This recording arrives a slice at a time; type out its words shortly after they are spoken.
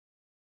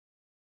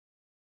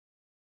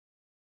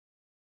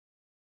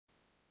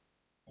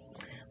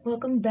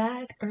Welcome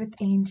back, Earth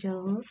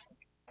Angels.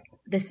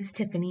 This is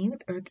Tiffany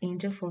with Earth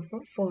Angel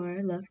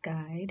 444 Love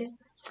Guide.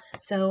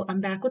 So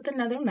I'm back with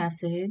another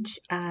message.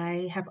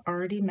 I have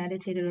already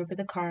meditated over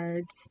the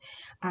cards.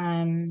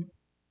 Um,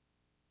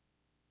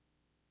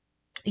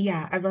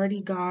 I've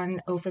already gone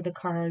over the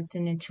cards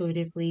and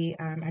intuitively.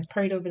 I've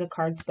prayed over the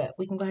cards, but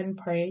we can go ahead and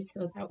pray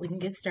so that we can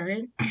get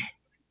started.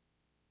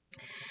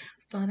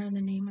 Father, in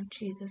the name of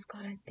Jesus,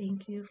 God, I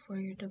thank you for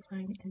your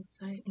divine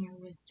insight and your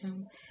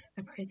wisdom.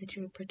 I pray that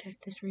you would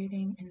protect this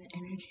reading and the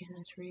energy in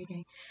this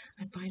reading.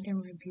 I bind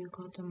and rebuke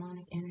all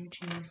demonic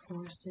energy and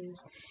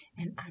forces,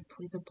 and I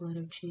plead the blood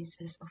of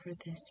Jesus over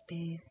this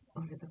space,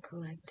 over the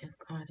collective.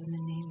 God, in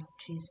the name of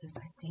Jesus,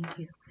 I thank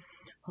you.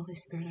 Holy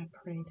Spirit, I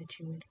pray that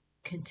you would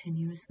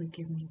continuously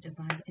give me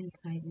divine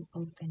insight and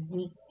open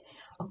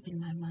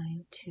my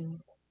mind to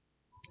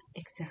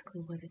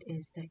exactly what it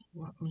is that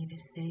you want me to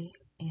say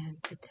and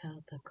to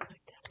tell the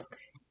collective.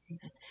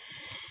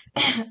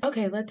 Okay.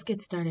 Okay, let's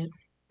get started.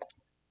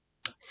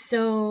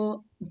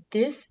 So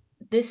this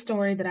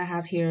story that I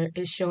have here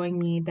is showing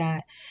me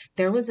that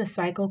there was a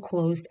cycle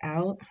closed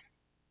out,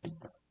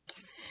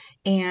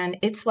 and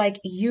it's like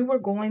you were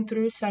going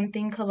through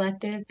something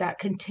collective that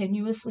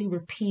continuously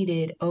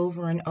repeated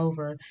over and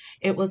over.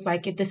 It was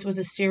like this was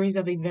a series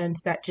of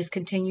events that just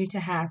continued to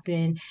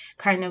happen,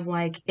 kind of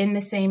like in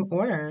the same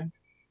order.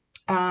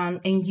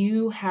 And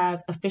you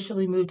have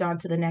officially moved on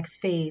to the next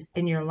phase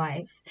in your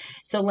life.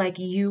 So, like,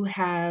 you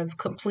have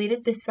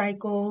completed this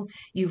cycle,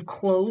 you've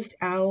closed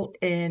out,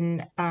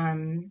 and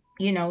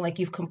like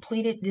you've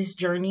completed this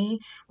journey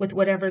with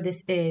whatever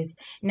this is.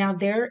 Now,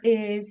 there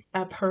is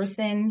a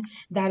person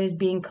that is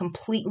being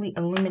completely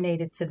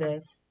eliminated to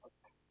this.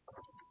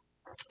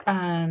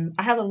 I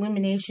have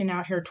illumination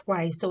out here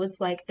twice, so it's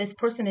like this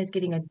person is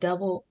getting a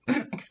double,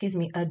 excuse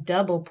me, a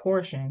double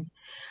portion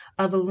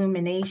of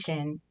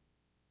illumination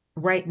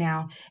right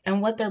now.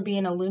 And what they're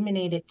being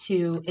illuminated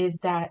to is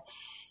that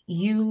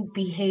you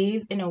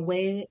behave in a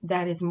way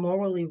that is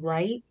morally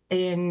right,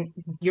 and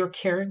your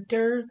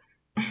character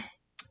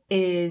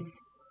is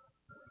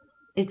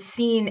it's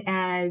seen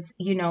as,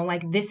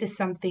 like this is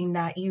something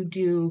that you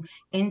do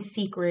in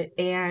secret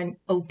and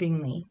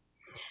openly.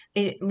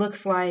 It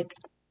looks like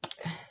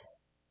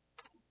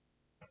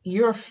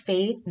your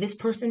faith, this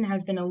person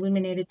has been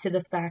illuminated to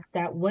the fact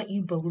that what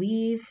you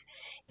believe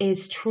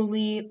is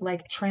truly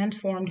like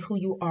transformed who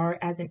you are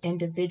as an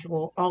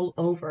individual all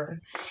over.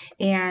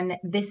 And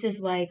this is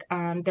like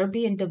they're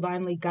being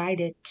divinely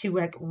guided to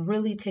like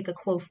really take a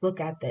close look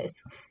at this.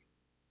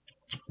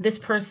 This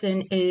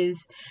person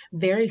is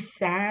very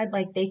sad,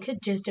 like they could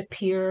just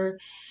appear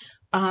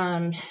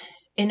um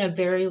in a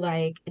very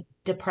like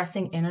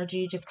depressing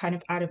energy, just kind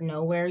of out of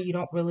nowhere. You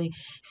don't really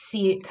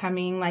see it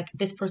coming. Like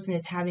this person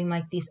is having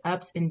like these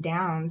ups and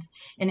downs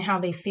in how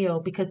they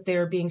feel because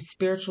they're being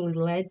spiritually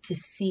led to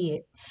see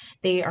it.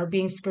 They are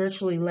being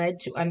spiritually led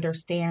to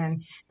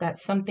understand that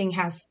something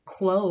has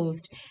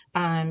closed,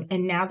 and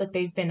now that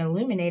they've been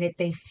illuminated,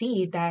 they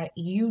see that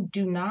you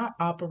do not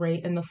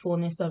operate in the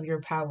fullness of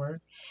your power.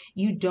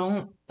 You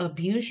don't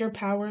abuse your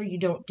power. You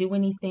don't do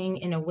anything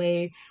in a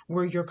way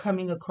where you're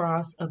coming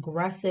across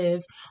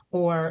aggressive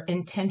or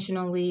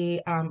intentionally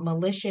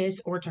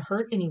malicious or to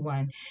hurt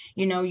anyone.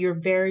 You're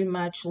very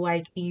much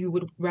like you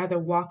would rather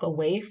walk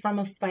away from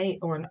a fight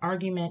or an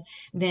argument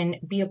than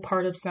be a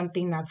part of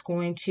something that's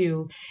going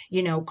to,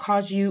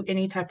 cause you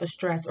any type of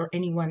stress or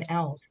anyone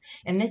else.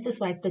 And this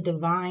is like the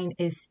divine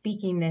is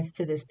speaking this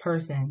to this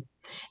person.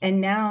 And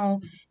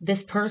now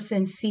this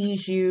person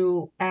sees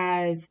you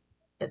as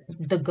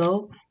the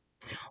goat,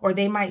 or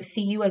they might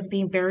see you as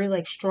being very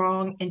like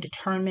strong and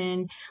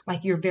determined,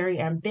 like you're very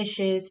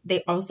ambitious.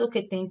 They also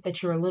could think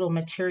that you're a little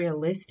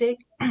materialistic,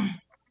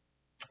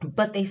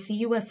 but they see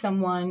you as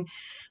someone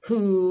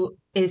who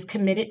is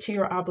committed to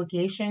your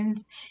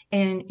obligations,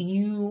 and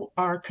you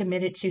are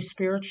committed to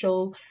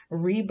spiritual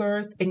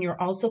rebirth, and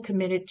you're also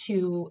committed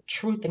to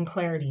truth and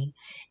clarity.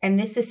 And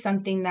this is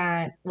something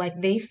that like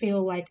they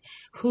feel like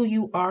who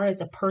you are as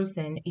a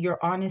person, your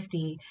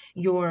honesty,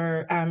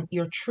 your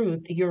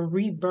truth, your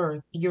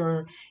rebirth,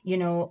 your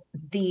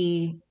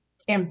the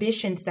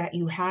ambitions that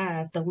you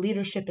have, the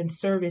leadership and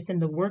service and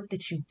the work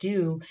that you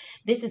do.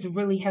 This is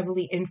really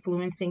heavily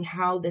influencing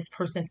how this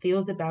person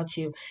feels about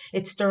you.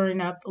 It's stirring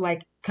up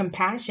like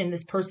compassion.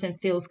 This person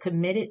feels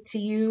committed to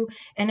you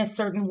in a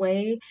certain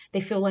way.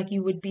 They feel like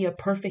you would be a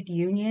perfect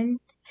union.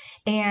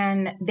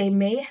 And they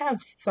may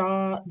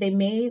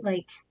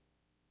like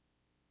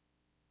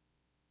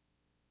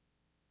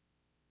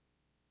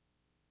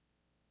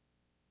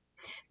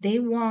they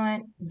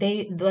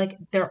like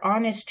their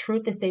honest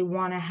truth is they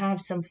want to have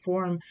some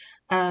form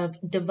of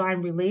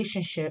divine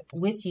relationship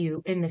with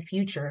you in the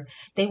future.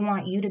 They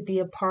want you to be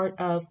a part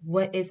of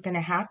what is going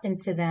to happen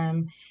to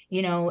them,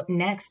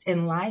 next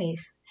in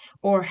life,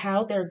 or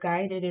how they're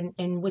guided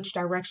in which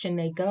direction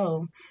they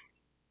go.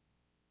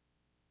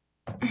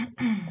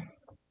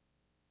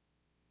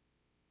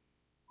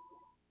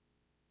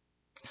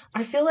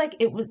 I feel like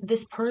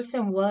this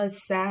person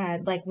was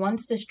sad. Like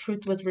once this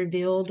truth was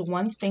revealed,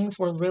 once things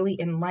were really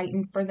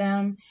enlightened for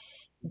them,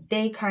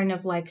 they kind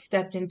of like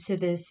stepped into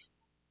this,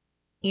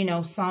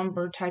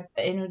 somber type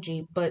of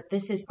energy. But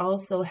this is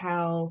also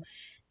how,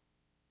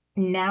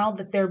 now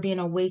that they're being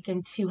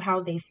awakened to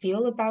how they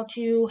feel about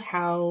you,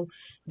 how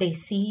they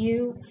see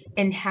you,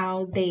 and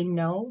how they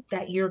know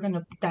that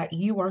that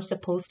you are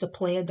supposed to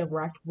play a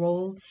direct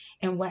role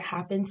in what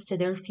happens to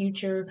their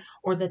future,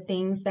 or the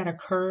things that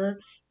occur,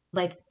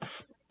 like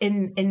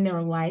in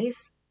their life,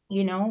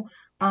 you know,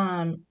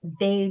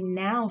 they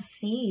now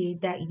see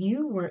that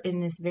you were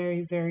in this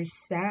very, very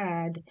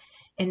sad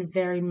and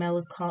very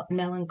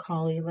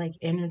melancholy like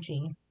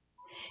energy.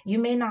 You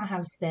may not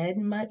have said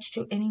much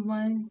to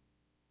anyone.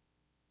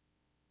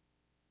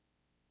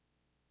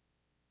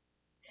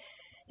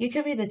 You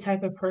could be the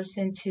type of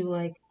person to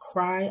like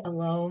cry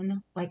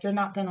alone. Like you're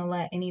not gonna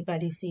let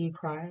anybody see you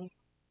cry.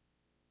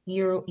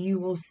 You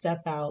will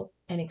step out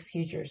and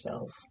excuse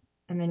yourself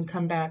and then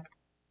come back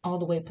all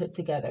the way put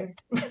together.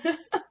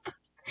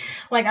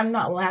 Like I'm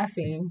not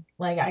laughing.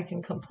 Like I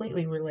can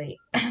completely relate,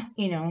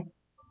 you know.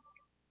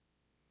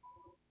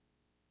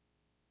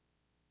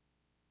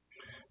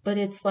 But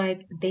it's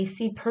like they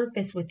see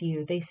purpose with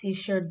you. They see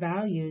shared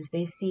values.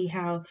 They see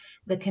how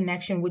the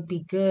connection would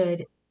be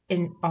good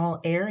in all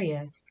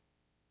areas.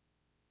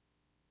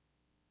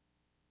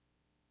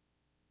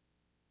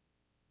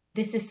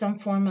 This is some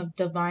form of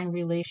divine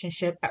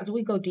relationship. As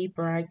we go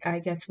deeper, I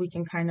guess we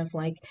can kind of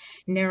like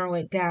narrow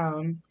it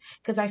down,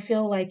 because I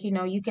feel like,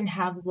 you can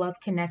have love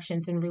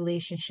connections and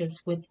relationships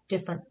with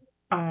different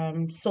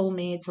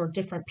soulmates or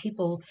different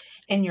people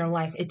in your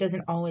life. It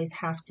doesn't always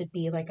have to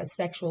be like a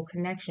sexual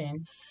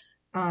connection,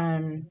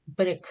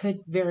 but it could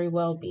very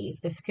well be.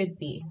 This could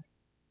be.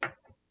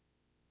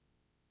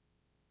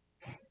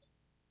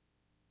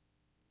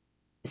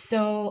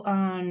 So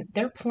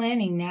they're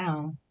planning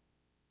now.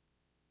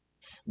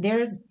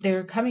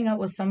 They're coming up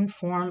with some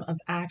form of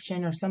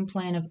action or some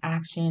plan of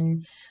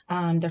action.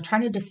 They're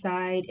trying to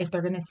decide if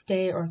they're going to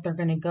stay or if they're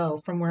going to go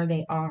from where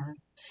they are,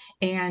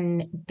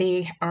 and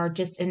they are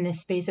just in this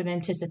space of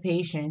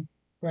anticipation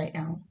right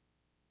now.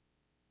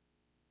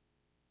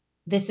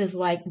 This is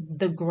like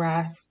the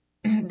grass.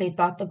 They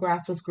thought the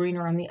grass was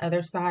greener on the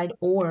other side,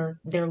 or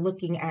they're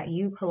looking at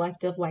you,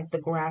 collective, like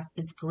the grass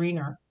is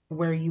greener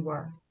where you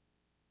are.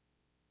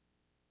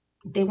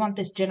 They want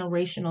this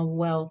generational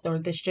wealth or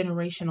this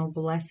generational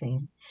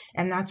blessing.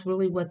 And that's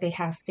really what they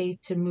have faith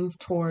to move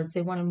towards.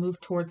 They want to move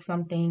towards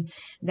something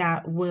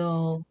that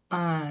will,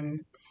 like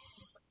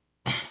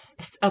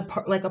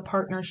a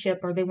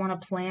partnership, or they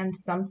want to plan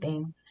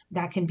something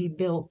that can be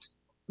built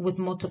with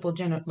multiple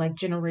like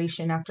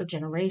generation after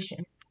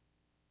generation.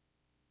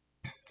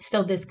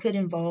 So this could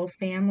involve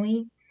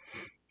family,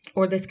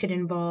 or this could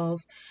involve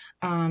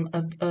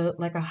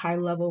like a high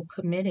level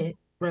committed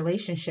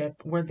relationship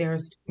where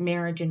there's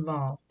marriage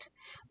involved,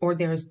 or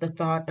there's the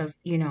thought of,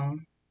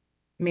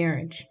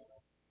 marriage.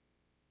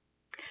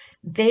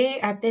 They,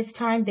 at this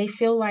time, they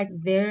feel like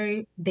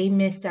they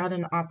missed out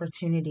an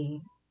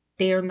opportunity.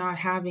 They are not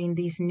having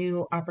these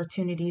new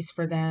opportunities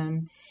for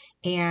them,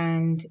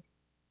 and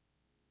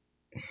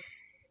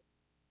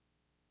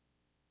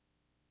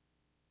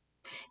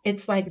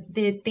it's like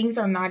the things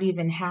are not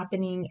even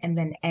happening and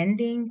then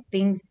ending.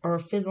 Things are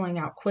fizzling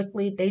out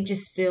quickly. They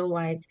just feel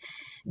like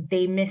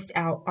they missed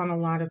out on a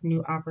lot of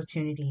new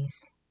opportunities.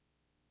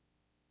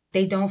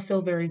 They don't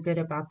feel very good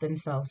about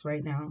themselves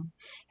right now.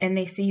 And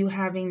they see you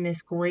having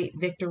this great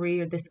victory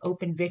or this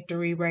open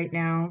victory right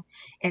now,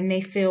 and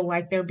they feel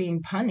like they're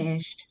being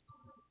punished.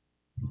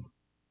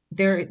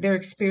 They're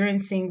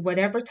experiencing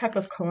whatever type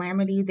of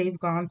calamity they've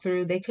gone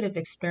through. They could have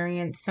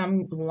experienced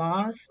some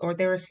loss, or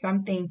there is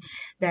something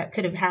that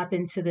could have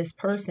happened to this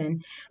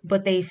person,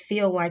 but they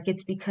feel like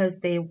it's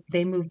because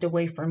they moved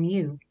away from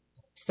you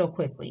so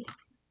quickly.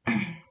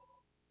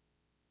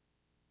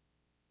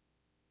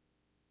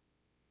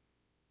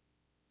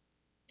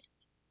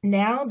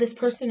 Now this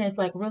person is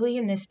like really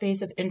in this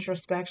space of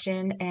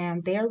introspection,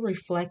 and they're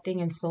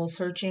reflecting and soul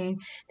searching.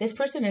 This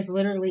person is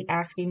literally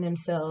asking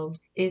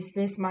themselves, is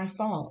this my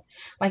fault?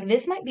 Like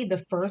this might be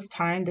the first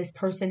time this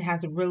person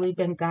has really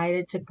been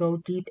guided to go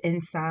deep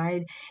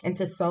inside and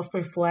to self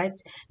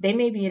reflect. They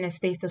may be in a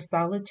space of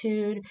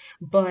solitude,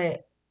 but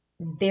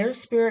their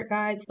spirit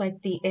guides,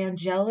 like the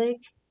angelic,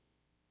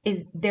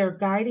 is they're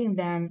guiding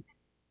them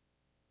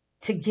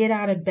to get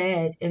out of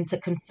bed and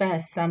to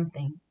confess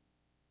something.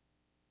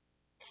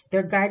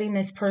 They're guiding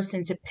this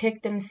person to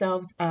pick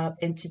themselves up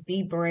and to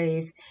be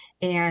brave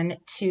and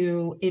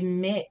to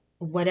admit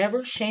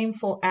whatever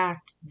shameful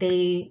act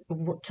they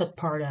took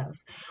part of,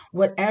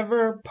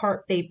 whatever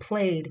part they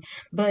played.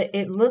 But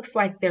it looks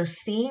like they're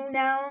seeing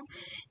now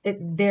that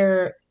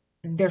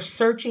they're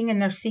searching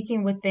and they're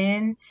seeking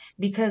within,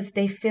 because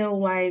they feel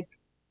like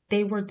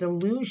they were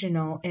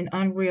delusional and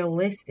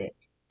unrealistic.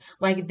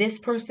 Like this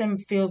person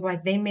feels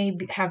like they may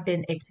have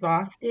been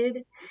exhausted,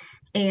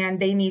 and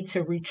they need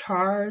to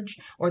recharge,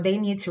 or they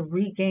need to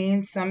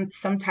regain some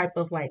type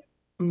of like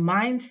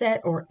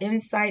mindset or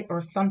insight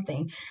or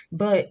something.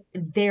 But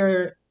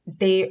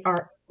they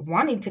are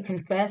wanting to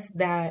confess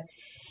that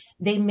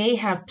They may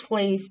have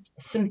placed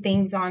some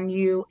things on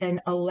you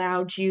and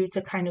allowed you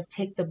to kind of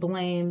take the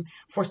blame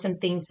for some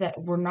things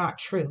that were not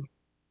true.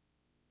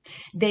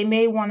 They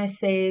may want to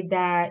say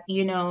that,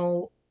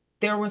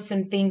 there were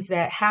some things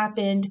that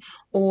happened,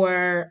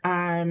 or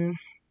I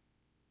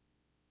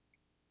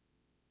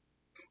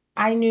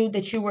knew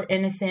that you were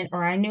innocent,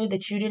 or I knew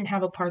that you didn't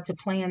have a part to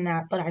play in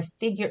that, but I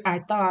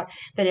thought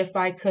that if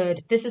I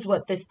could, this is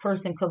what this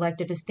person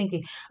collective is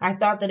thinking. I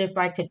thought that if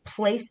I could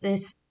place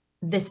this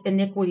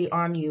iniquity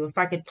on you, if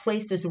I could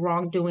place this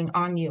wrongdoing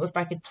on you, if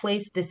I could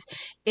place this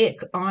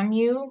ick on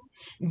you,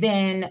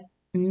 then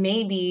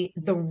maybe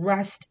the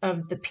rest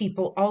of the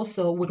people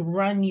also would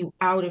run you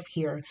out of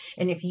here.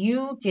 And if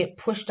you get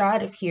pushed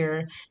out of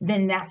here,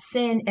 then that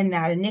sin and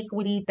that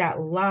iniquity, that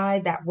lie,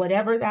 that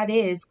whatever that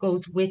is,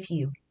 goes with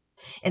you.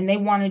 And they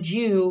wanted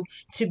you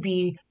to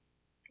be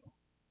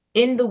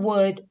in the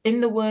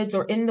woods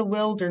or in the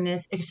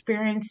wilderness,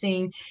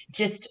 experiencing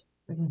just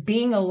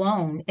being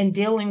alone and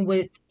dealing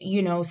with,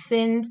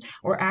 sins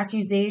or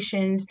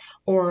accusations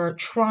or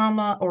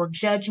trauma or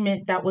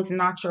judgment that was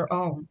not your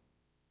own.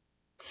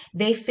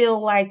 They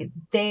feel like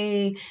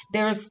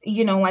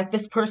like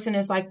this person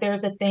is like,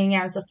 there's a thing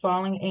as a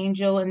falling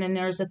angel, and then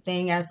there's a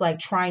thing as like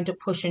trying to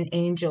push an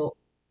angel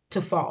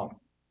to fall.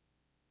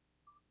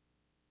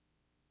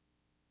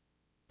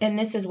 And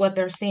this is what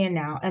they're seeing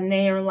now. And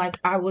they are like,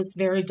 I was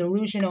very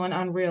delusional and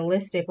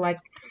unrealistic. Like,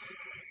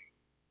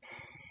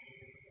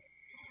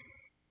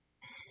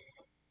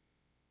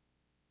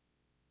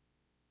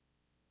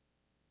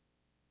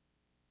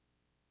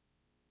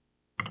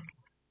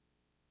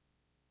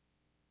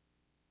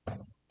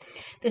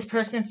 this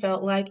person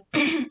felt like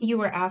you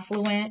were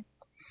affluent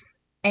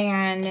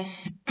and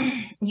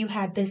you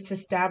had this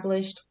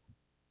established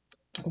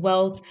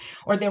wealth,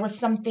 or there was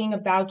something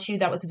about you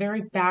that was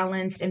very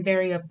balanced and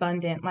very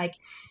abundant. Like,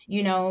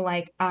 you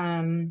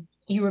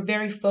were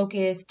very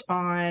focused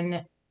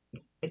on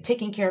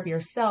taking care of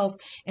yourself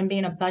and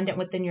being abundant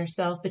within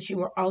yourself, but you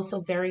were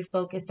also very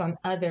focused on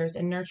others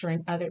and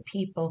nurturing other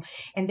people.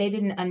 And they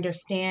didn't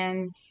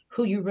understand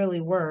who you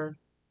really were.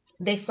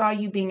 They saw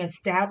you being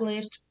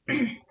established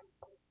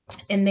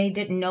and they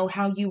didn't know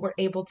how you were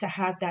able to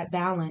have that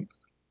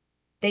balance.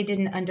 They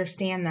didn't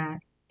understand that.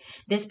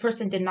 This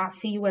person did not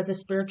see you as a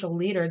spiritual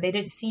leader. They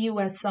didn't see you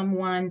as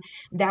someone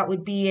that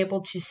would be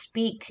able to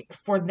speak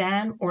for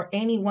them or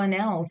anyone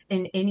else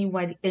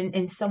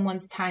in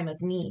someone's time of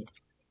need.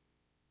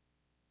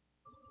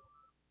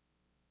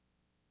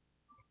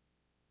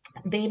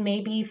 They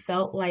maybe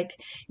felt like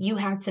you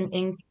had some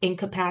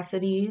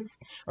incapacities,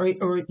 or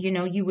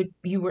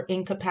you were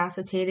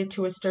incapacitated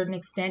to a certain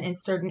extent in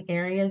certain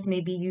areas.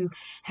 Maybe you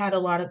had a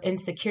lot of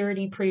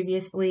insecurity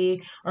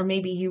previously, or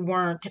maybe you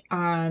weren't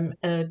um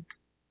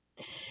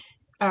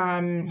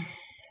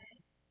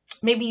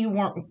maybe you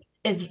weren't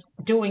as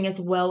doing as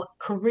well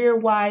career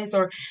wise,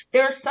 or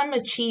there's some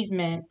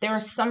achievement,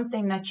 there's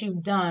something that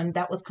you've done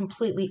that was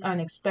completely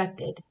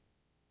unexpected.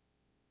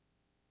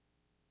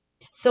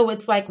 So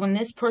it's like when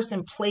this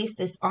person placed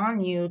this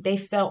on you, they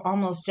felt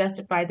almost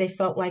justified. They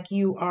felt like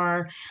you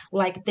are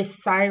like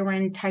this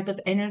siren type of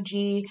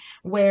energy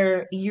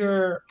where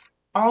you're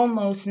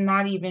almost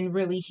not even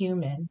really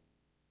human.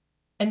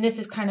 And this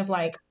is kind of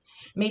like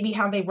maybe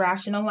how they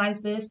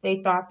rationalized this.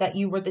 They thought that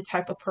you were the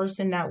type of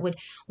person that would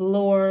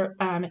lure,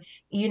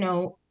 you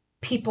know,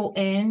 people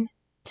in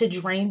to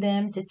drain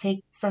them, to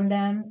take from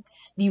them.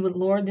 You would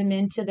lure them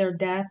into their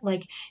death.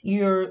 Like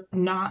you're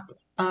not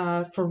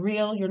for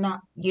real. You're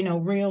not,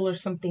 real or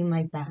something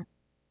like that.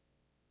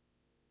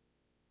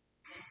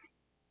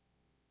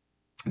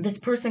 This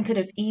person could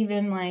have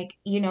even like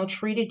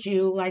treated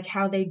you like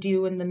how they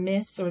do in the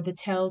myths or the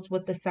tales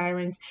with the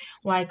sirens,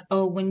 like,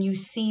 oh, when you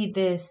see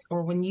this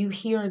or when you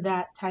hear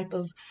that type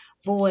of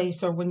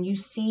voice, or when you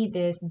see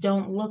this,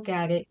 don't look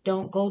at it,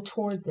 don't go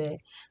towards it,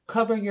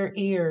 cover your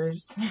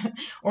ears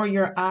or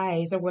your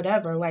eyes or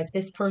whatever. Like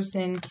this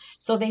person,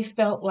 so they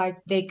felt like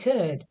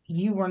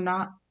you were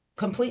not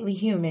completely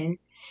human.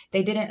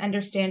 They didn't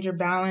understand your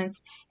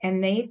balance,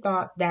 and they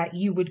thought that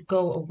you would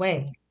go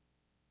away,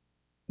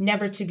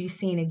 never to be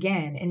seen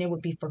again, and it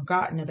would be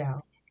forgotten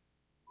about.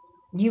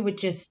 You would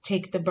just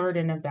take the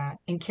burden of that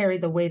and carry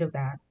the weight of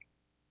that.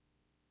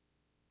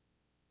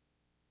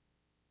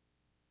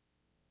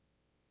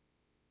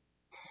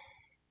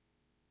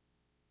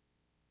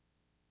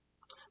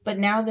 But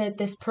now that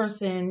this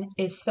person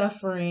is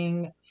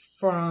suffering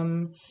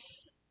from,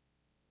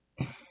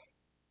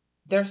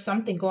 there's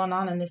something going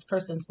on in this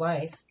person's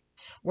life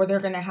where they're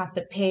going to have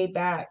to pay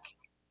back,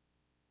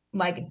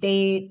 like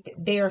they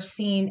are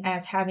seen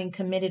as having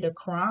committed a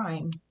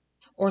crime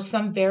or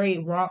some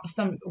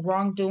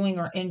wrongdoing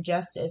or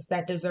injustice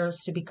that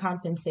deserves to be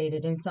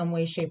compensated in some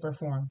way, shape, or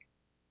form.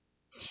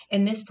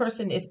 And this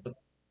person is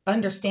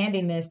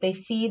understanding this. They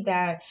see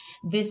that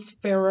this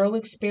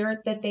pharaohic spirit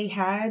that they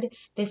had,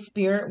 this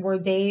spirit where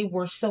they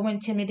were so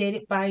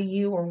intimidated by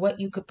you or what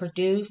you could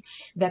produce,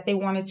 that they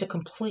wanted to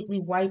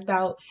completely wipe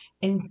out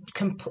and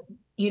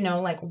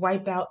like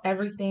wipe out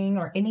everything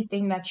or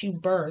anything that you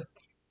birthed,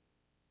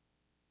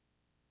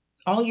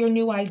 all your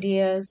new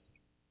ideas,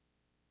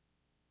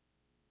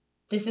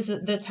 This is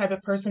the type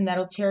of person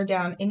that'll tear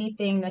down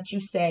anything that you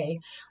say.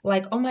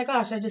 Like, oh my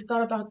gosh, I just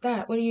thought about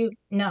that. What do you?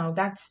 No,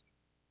 that's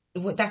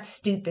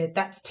stupid.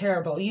 That's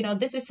terrible.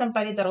 This is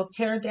somebody that'll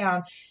tear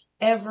down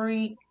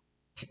every,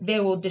 they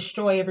will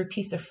destroy every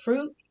piece of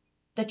fruit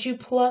that you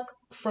pluck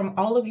from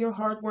all of your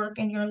hard work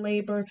and your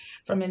labor,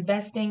 from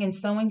investing and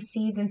sowing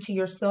seeds into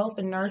yourself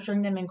and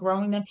nurturing them and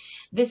growing them.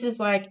 This is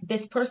like,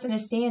 this person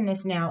is seeing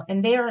this now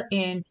and they are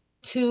in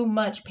too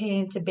much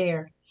pain to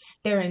bear.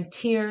 They're in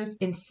tears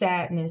and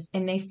sadness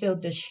and they feel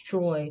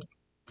destroyed.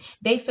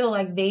 They feel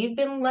like they've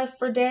been left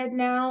for dead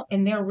now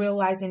and they're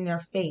realizing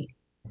their fate.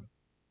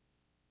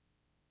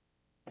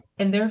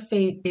 And their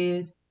fate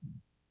is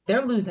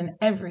they're losing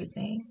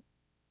everything.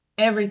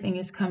 Everything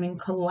is coming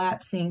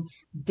collapsing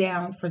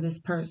down for this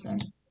person.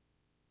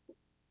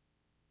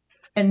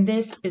 And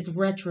this is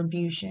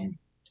retribution.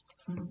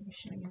 Let me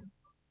show you.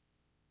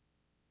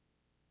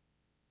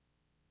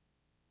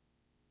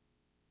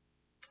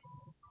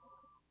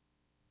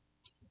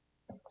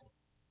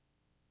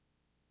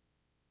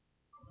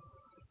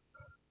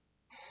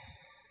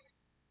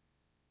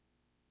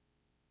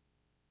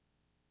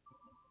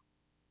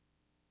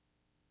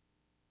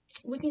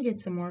 We can get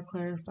some more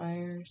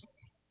clarifiers.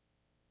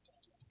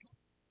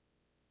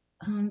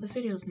 The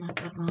video's not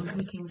that long.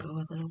 We can go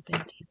a little bit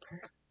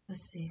deeper.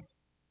 Let's see.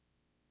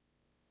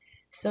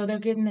 So they're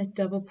getting this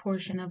double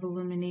portion of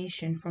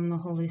illumination from the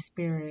Holy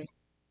Spirit.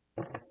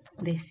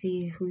 They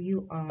see who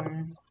you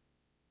are.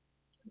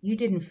 You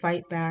didn't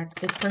fight back.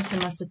 This person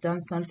must have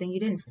done something. You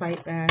didn't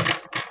fight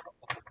back.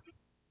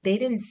 They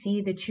didn't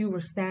see that you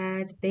were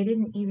sad. They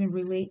didn't even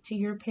relate to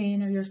your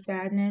pain or your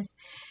sadness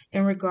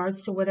in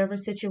regards to whatever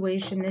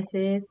situation this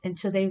is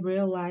until they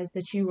realized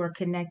that you were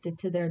connected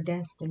to their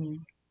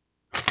destiny.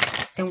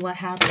 And what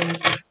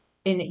happens,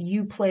 and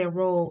you play a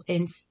role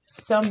in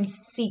some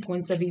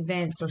sequence of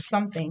events or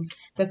something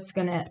that's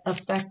going to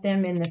affect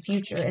them in the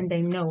future, and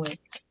they know it.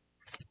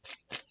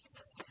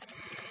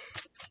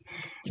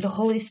 The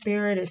Holy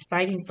Spirit is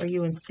fighting for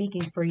you and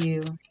speaking for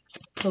you,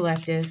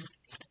 collective.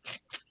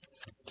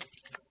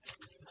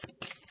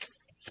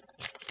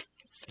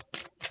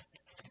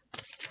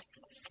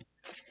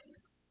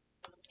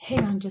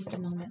 Hang on just a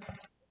moment.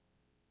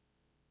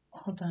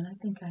 Hold on, I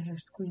think I hear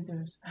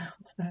squeezers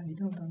outside.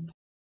 Hold on.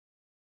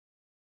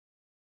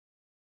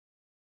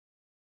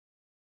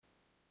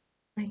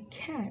 My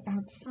cat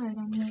outside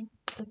on the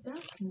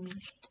balcony.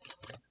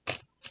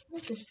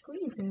 What the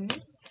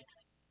squeezers?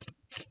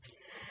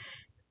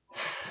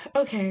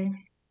 Okay,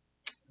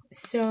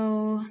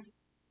 so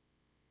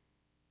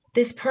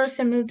this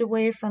person moved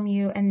away from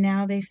you and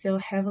now they feel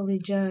heavily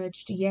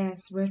judged.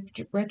 Yes,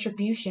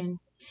 retribution.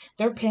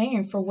 They're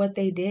paying for what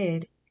they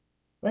did.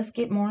 Let's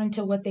get more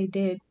into what they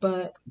did,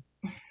 but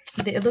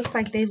it looks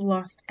like they've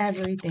lost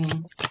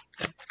everything.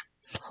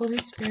 Holy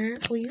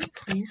Spirit, will you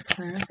please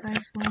clarify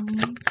for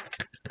me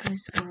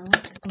this world,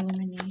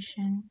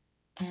 illumination,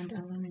 and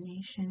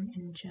illumination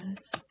in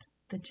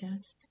the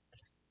just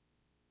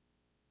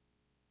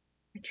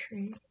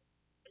retreat.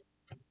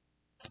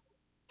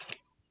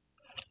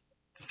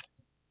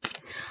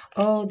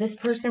 Oh, this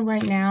person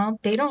right now,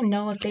 they don't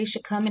know if they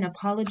should come and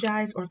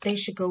apologize or if they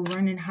should go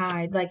run and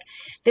hide. Like,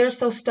 they're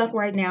so stuck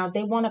right now.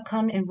 They want to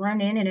come and run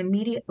in and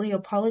immediately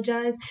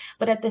apologize,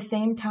 but at the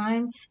same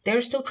time,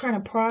 they're still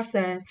trying to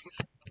process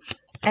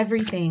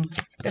everything.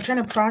 They're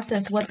trying to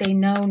process what they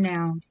know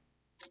now.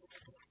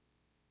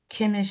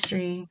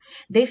 Chemistry.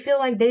 They feel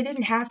like they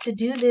didn't have to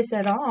do this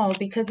at all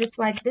because it's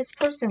like this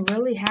person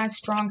really has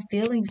strong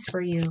feelings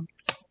for you.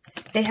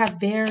 They have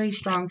very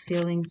strong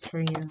feelings for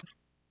you.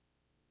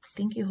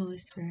 Thank you, Holy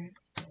Spirit.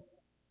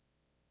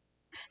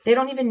 They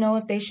don't even know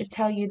if they should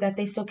tell you that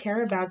they still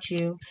care about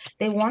you.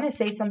 They want to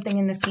say something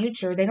in the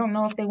future. They don't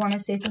know if they want to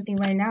say something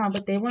right now,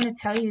 but they want to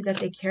tell you that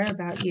they care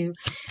about you.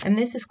 And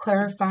this is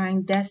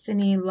clarifying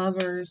destiny,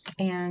 lovers,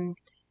 and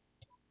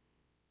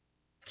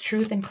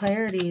truth and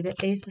clarity. The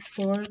Ace of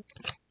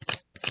Swords,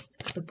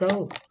 the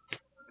goat.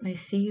 They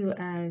see you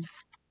as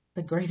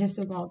the greatest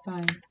of all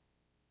time.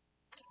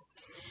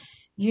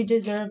 You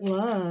deserve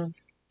love.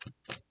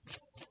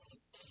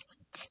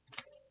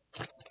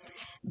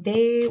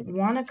 They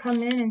want to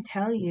come in and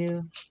tell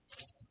you,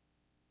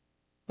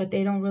 but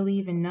they don't really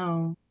even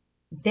know.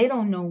 They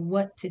don't know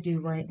what to do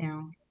right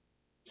now.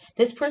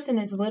 This person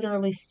is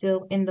literally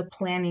still in the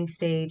planning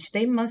stage.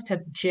 They must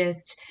have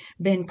just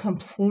been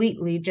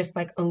completely just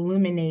like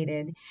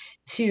illuminated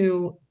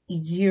to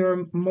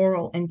your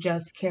moral and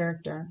just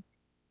character.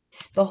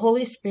 The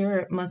Holy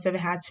Spirit must have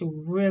had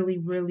to really,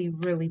 really,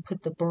 really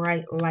put the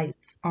bright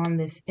lights on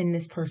this in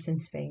this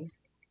person's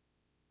face.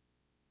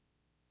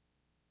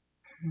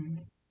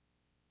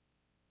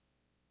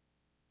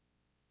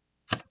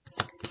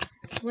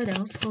 What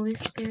else, Holy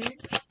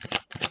Spirit?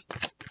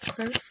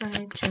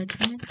 Clarify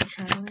judgment,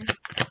 childlike.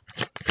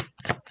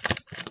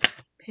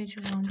 Page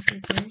of Wands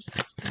reverse,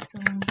 6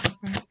 of Wands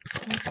upright.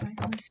 Clarify,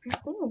 Holy Spirit.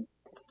 Ooh.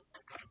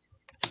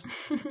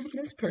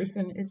 This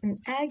person is in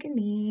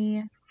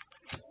agony.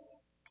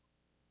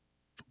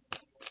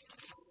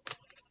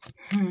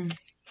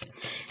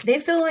 They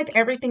feel like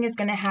everything is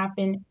going to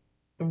happen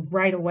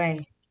right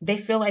away. They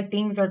feel like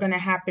things are going to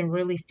happen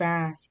really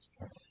fast.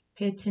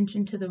 Pay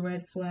attention to the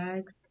red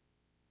flags.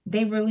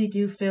 They really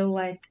do feel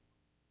like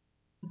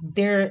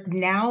they're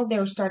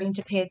starting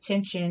to pay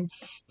attention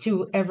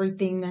to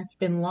everything that's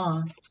been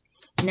lost.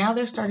 Now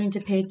they're starting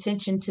to pay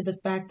attention to the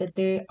fact that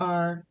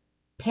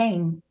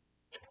paying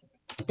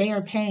they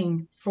are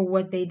paying for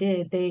what they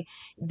did.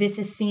 This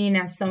is seen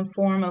as some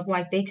form of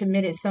like they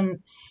committed some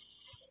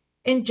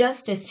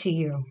injustice to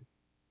you.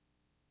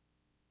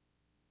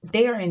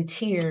 They are in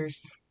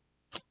tears,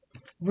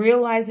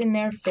 realizing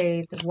their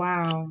faith.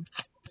 Wow.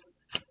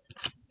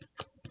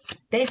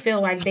 They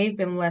feel like they've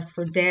been left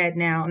for dead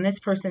now, and this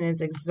person is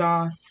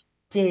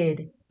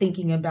exhausted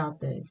thinking about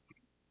this.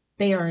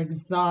 They are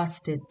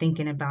exhausted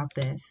thinking about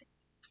this.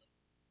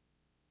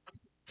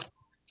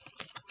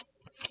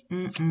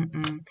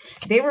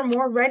 They were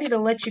more ready to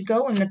let you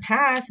go in the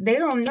past. They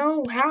don't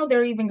know how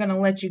they're even going to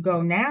let you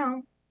go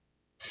now,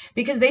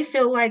 because they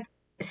feel like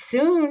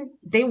soon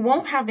they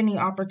won't have any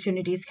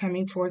opportunities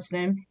coming towards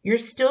them. You're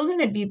still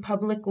going to be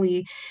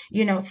publicly,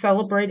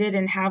 celebrated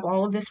and have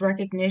all of this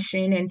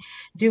recognition and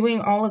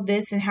doing all of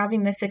this and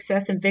having the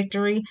success and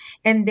victory.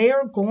 And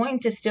they're going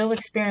to still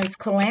experience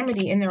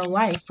calamity in their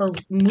life for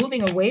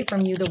moving away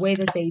from you the way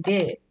that they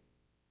did.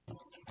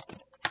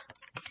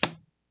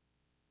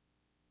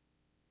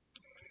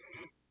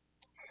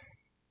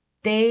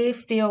 They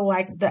feel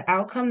like the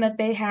outcome that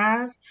they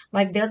have,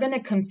 like they're going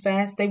to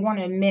confess, they want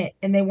to admit,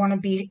 and they want to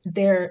be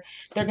there.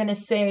 They're going to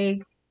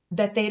say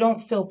that they don't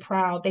feel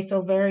proud. They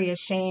feel very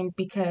ashamed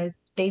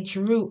because they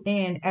drew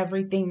in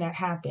everything that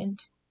happened.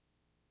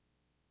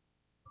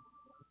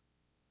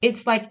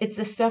 It's like it's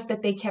the stuff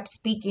that they kept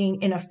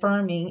speaking and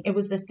affirming. It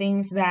was the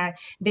things that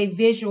they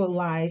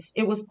visualized.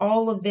 It was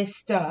all of this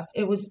stuff.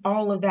 It was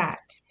all of that.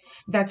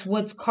 That's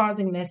what's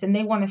causing this. And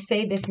they want to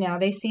say this now.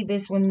 They see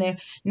this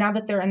now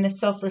that they're in this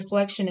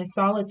self-reflection and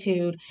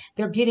solitude,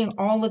 they're getting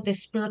all of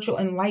this spiritual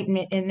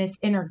enlightenment and this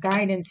inner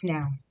guidance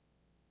now.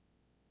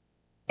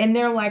 And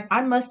they're like,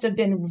 I must have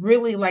been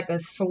really like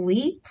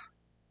asleep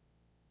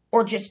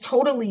or just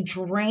totally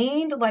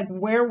drained. Like,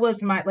 where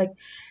was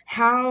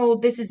how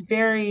this is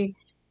very,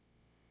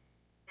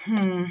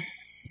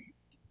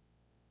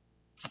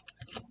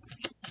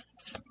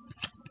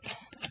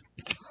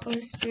 Holy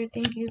Spirit,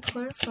 thank you.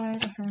 Clarify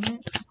the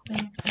hermit,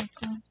 Queen of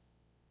Pentacles.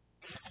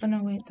 Oh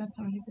no, wait, that's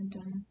already been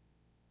done.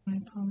 My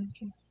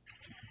apologies.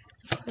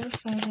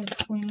 Clarify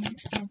the Queen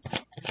of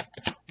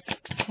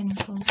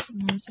Pentacles,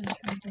 Moses,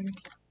 Reverse,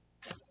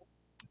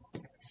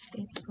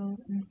 Scapegoat,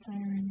 and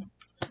Siren.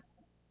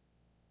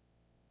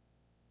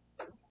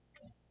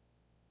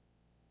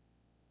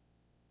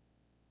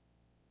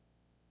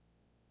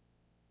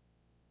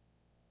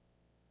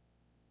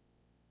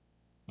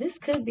 This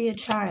could be a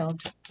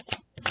child.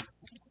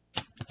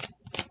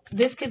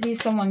 This could be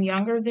someone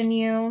younger than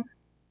you,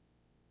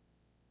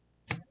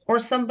 or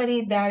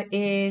somebody that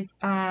is,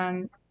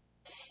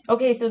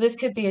 okay, so this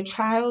could be a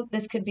child,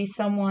 this could be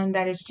someone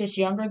that is just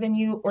younger than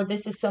you, or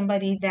this is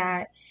somebody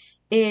that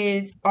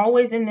is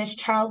always in this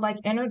childlike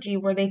energy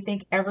where they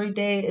think every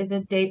day is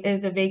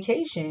a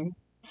vacation.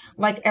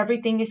 Like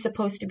everything is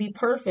supposed to be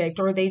perfect,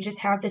 or they just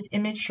have this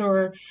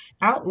immature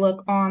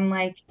outlook on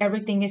like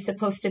everything is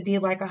supposed to be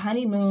like a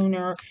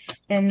honeymoon,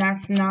 and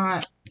that's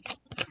not.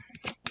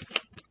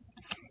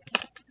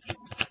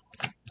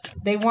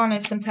 They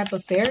wanted some type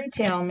of fairy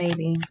tale,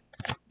 maybe.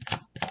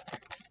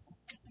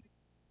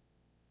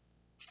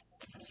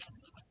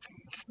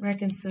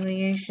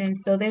 Reconciliation.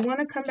 So they want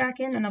to come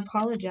back in and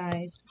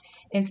apologize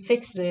and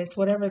fix this,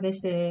 whatever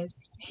this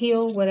is.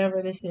 Heal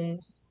whatever this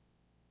is.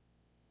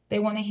 They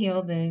want to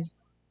heal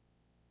this.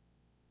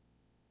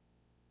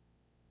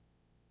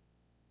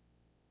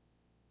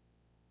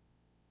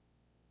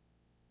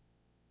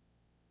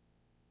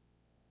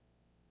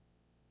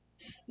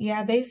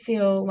 Yeah, they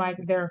feel like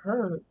they're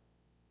hurt.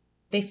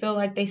 They feel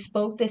like they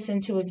spoke this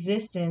into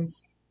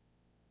existence.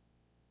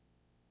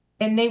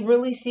 And they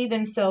really see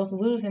themselves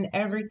losing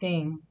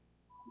everything.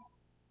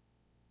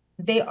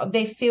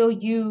 They feel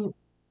you,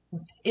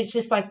 it's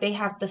just like they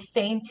have the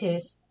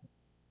faintest.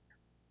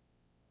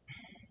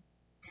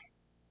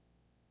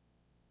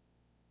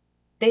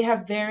 They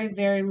have very,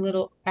 very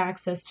little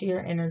access to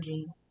your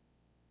energy.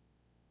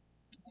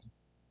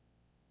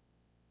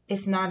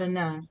 It's not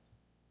enough.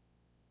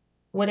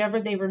 Whatever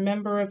they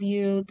remember of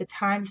you, the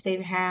times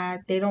they've had,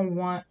 they don't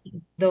want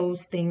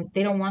those things.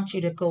 They don't want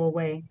you to go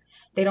away.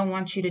 They don't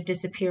want you to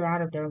disappear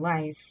out of their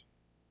life.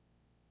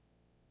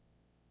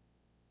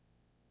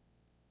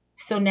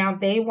 So now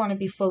they want to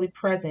be fully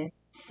present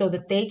so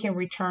that they can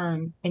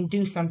return and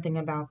do something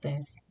about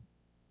this.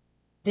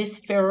 This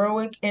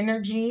pharaohic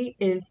energy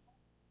is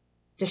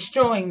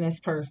destroying this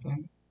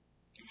person.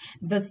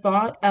 The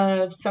thought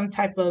of some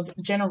type of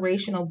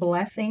generational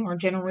blessing or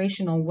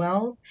generational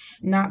wealth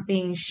not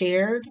being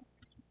shared,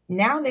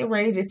 now they're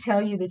ready to tell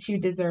you that you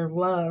deserve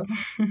love.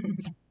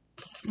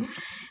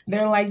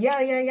 They're like, yeah,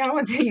 I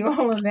want to tell you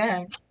all of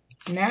that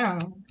now.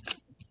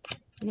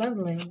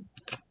 Lovely.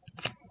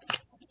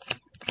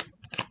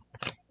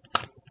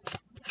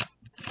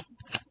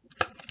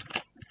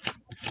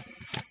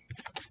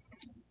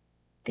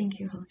 Thank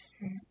you, Holy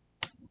Spirit.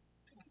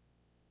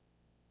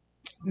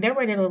 They're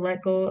ready to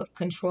let go of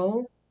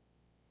control.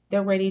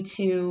 They're ready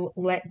to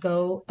let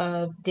go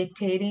of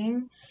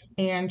dictating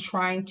and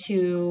trying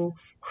to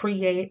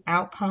create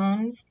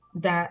outcomes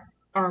that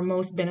are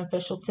most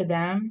beneficial to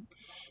them.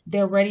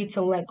 They're ready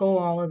to let go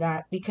of all of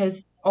that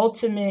because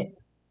ultimate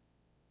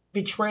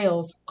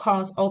betrayals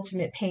cause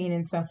ultimate pain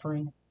and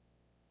suffering.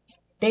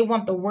 They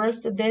want the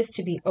worst of this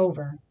to be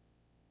over.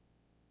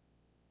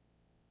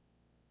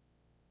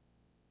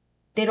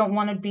 They don't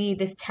want to be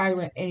this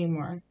tyrant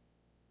anymore.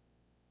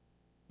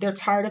 They're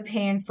tired of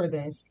paying for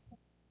this.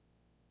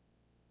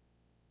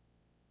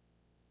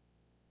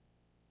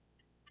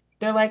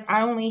 They're like,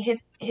 I only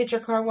hit your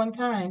car one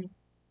time.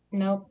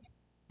 Nope.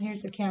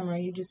 Here's the camera.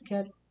 You just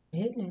kept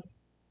hitting it.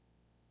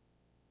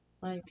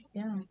 Like,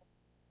 yeah.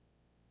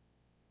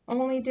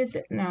 Only did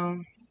that.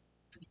 No.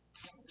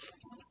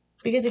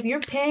 Because if you're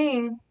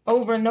paying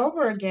over and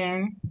over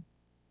again,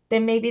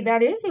 then maybe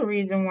that is a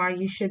reason why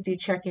you should be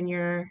checking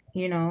your,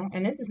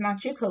 and this is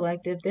not you,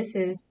 collective. This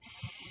is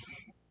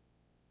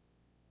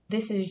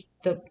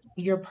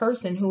your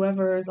person,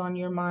 whoever is on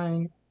your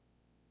mind.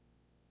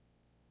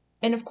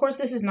 And of course,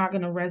 this is not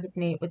going to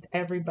resonate with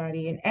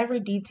everybody, and every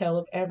detail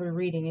of every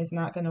reading is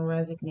not going to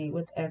resonate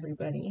with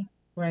everybody,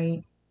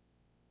 right?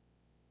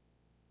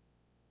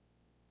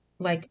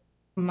 Like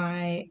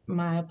my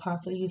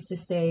apostle used to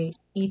say,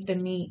 eat the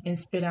meat and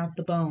spit out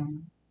the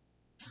bone.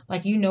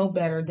 Like, you know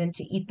better than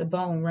to eat the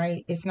bone,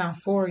 right? It's not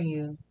for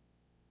you.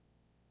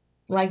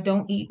 Like,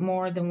 don't eat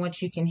more than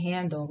what you can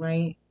handle,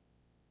 right?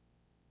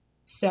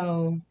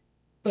 So,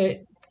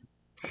 but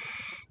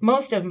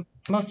most of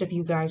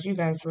you guys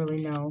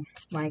really know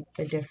like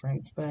the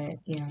difference, but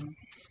yeah.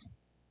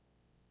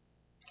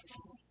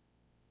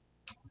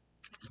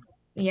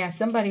 Yeah,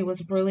 somebody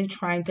was really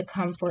trying to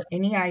come for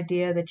any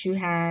idea that you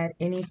had,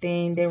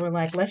 anything. They were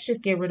like, let's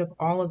just get rid of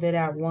all of it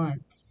at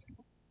once.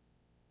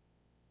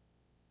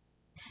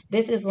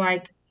 This is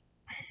like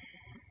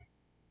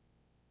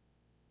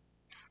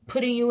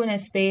putting you in a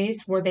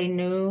space where they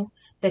knew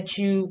that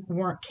you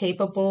weren't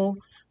capable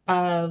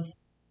of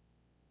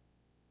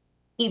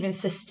even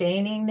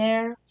sustaining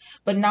there,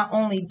 but not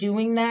only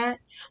doing that,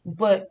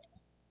 but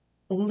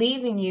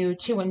leaving you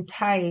to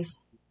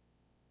entice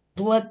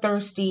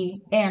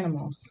bloodthirsty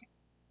animals.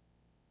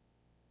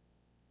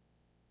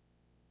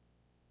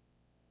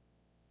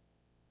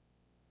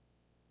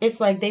 It's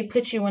like they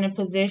put you in a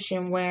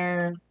position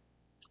where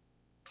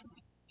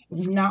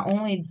not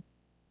only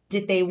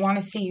did they want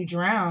to see you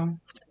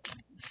drown,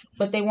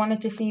 but they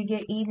wanted to see you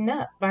get eaten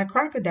up by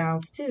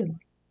crocodiles too.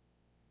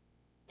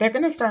 They're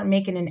going to start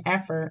making an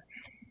effort,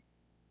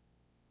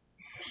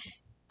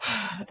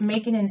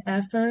 making an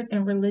effort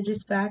in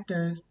religious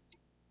factors.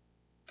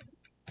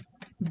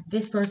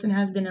 This person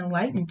has been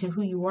enlightened to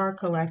who you are,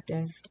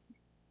 collective.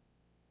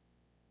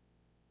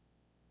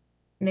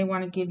 And they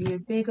want to give you a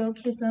big old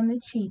kiss on the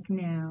cheek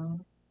now.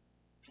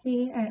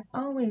 See, I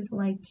always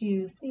liked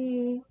you.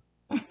 See?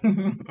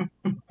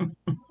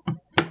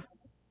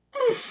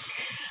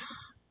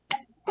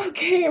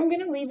 Okay, I'm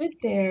going to leave it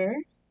there.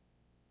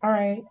 All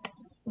right.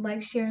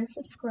 Like, share, and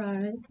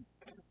subscribe.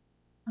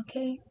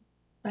 Okay.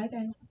 Bye,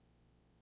 guys.